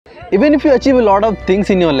Even if you achieve a lot of things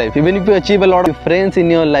in your life, even if you achieve a lot of friends in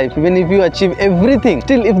your life, even if you achieve everything,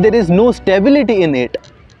 still if there is no stability in it,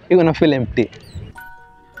 you're gonna feel empty.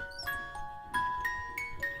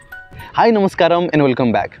 Hi, namaskaram and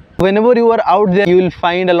welcome back. Whenever you are out there, you will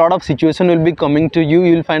find a lot of situation will be coming to you.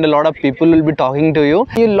 You will find a lot of people will be talking to you.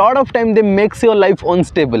 A lot of time they makes your life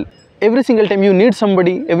unstable. Every single time you need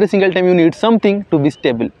somebody, every single time you need something to be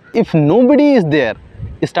stable. If nobody is there,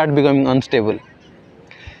 you start becoming unstable.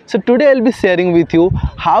 So today I'll be sharing with you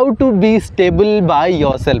how to be stable by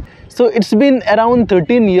yourself. So it's been around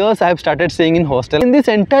 13 years I have started staying in hostel. In this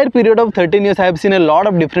entire period of 13 years I have seen a lot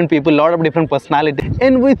of different people, lot of different personalities,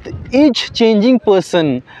 and with each changing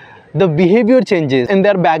person the behavior changes and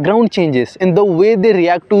their background changes and the way they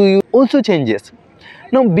react to you also changes.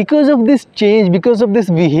 Now because of this change, because of this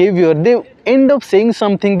behavior, they end up saying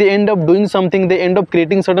something, they end up doing something, they end up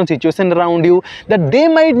creating certain situation around you that they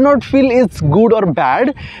might not feel is good or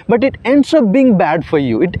bad, but it ends up being bad for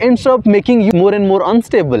you. It ends up making you more and more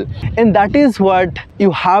unstable, and that is what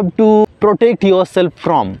you have to protect yourself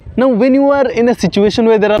from. Now when you are in a situation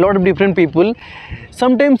where there are a lot of different people,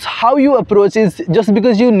 sometimes how you approach is just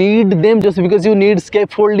because you need them, just because you need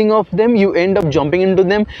scaffolding of them, you end up jumping into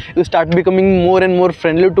them, you start becoming more and more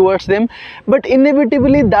friendly towards them, but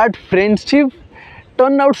inevitably that friendship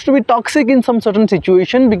turn out to be toxic in some certain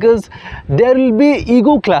situation, because there will be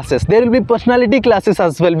ego classes, there will be personality classes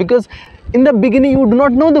as well, because in the beginning you do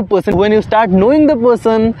not know the person. When you start knowing the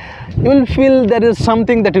person, you will feel there is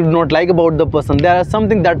something that you do not like about the person, there is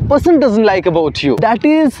something that person doesn't like about you. That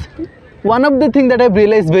is one of the things that I've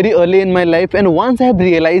realized very early in my life, and once I have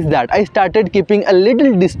realized that, I started keeping a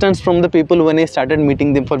little distance from the people when I started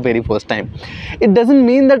meeting them for very first time. It doesn't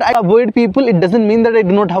mean that I avoid people, it doesn't mean that I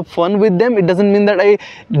do not have fun with them, it doesn't mean that I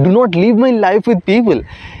do not live my life with people.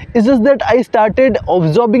 It's just that I started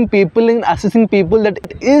observing people and assessing people, that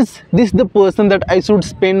is this the person that I should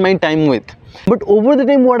spend my time with. But over the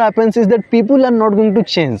time what happens is that people are not going to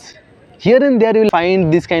change. Here and there you will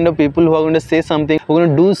find this kind of people who are going to say something, who are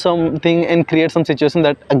going to do something and create some situation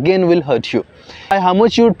that again will hurt you. How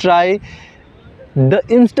much you try, the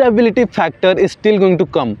instability factor is still going to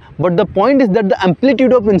come. But the point is that the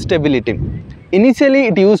amplitude of instability, initially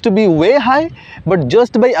it used to be way high, but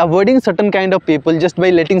just by avoiding certain kind of people, just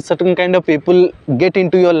by letting certain kind of people get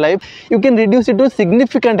into your life, you can reduce it to a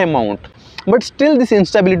significant amount. But still this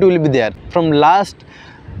instability will be there. From last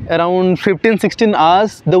around 15-16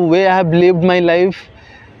 hours, the way I have lived my life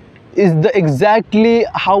is the exactly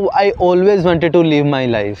how I always wanted to live my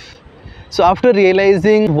life. So after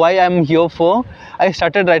realizing why I'm here for, I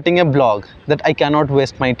started writing a blog that I cannot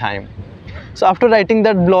waste my time. So after writing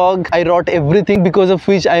that blog, I wrote everything because of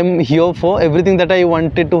which I'm here for, everything that I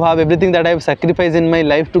wanted to have, everything that I have sacrificed in my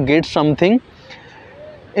life to get something.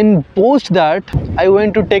 In post that, I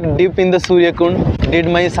went to take dip in the Surya Kund, did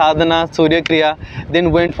my sadhana, Surya Kriya, then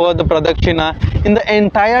went for the pradakshina. In the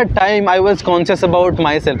entire time, I was conscious about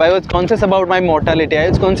myself. I was conscious about my mortality. I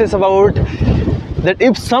was conscious about that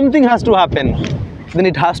if something has to happen, then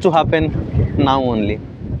it has to happen now only.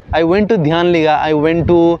 I went to Dhyan Liga. I went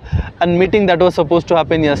to a meeting that was supposed to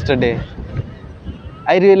happen yesterday.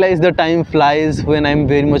 I realized the time flies when I'm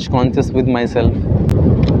very much conscious with myself.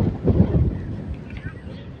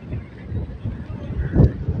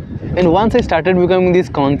 And once I started becoming this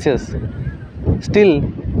conscious, still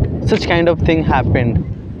such kind of thing happened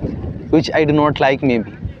which I do not like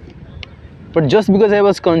maybe. But just because I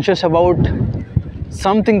was conscious about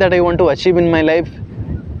something that I want to achieve in my life,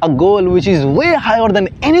 a goal which is way higher than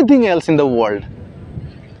anything else in the world,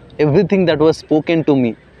 everything that was spoken to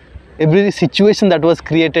me, every situation that was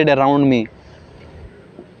created around me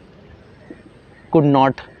could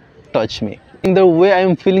not touch me. In the way I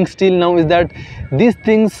am feeling still now is that these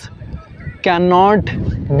things cannot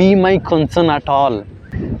be my concern at all.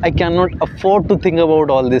 I cannot afford to think about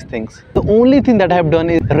all these things. The only thing that I have done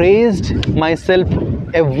is raised myself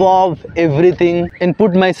above everything and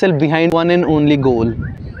put myself behind one and only goal.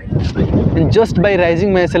 And just by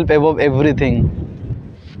raising myself above everything,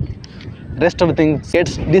 rest of the things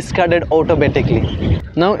gets discarded automatically.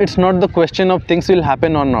 Now it's not the question of things will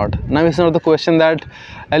happen or not. Now it's not the question that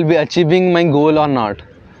I'll be achieving my goal or not.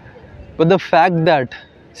 But the fact that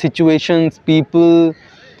situations, people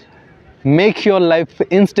make your life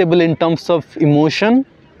unstable in terms of emotion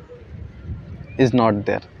is not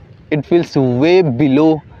there. It feels way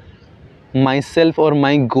below myself or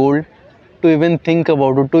my goal to even think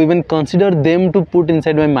about it, to even consider them, to put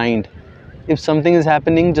inside my mind. If something is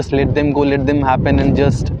happening, just let them go, let them happen, and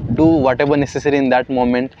just do whatever necessary in that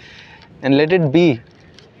moment and let it be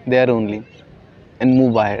there only and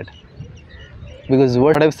move ahead. Because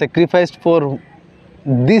what I've sacrificed for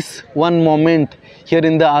this one moment here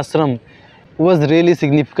in the ashram was really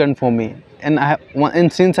significant for me,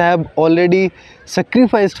 and since I have already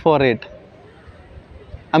sacrificed for it,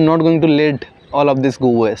 I'm not going to let all of this go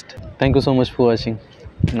waste. Thank you so much for watching.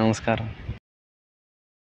 Namaskaram.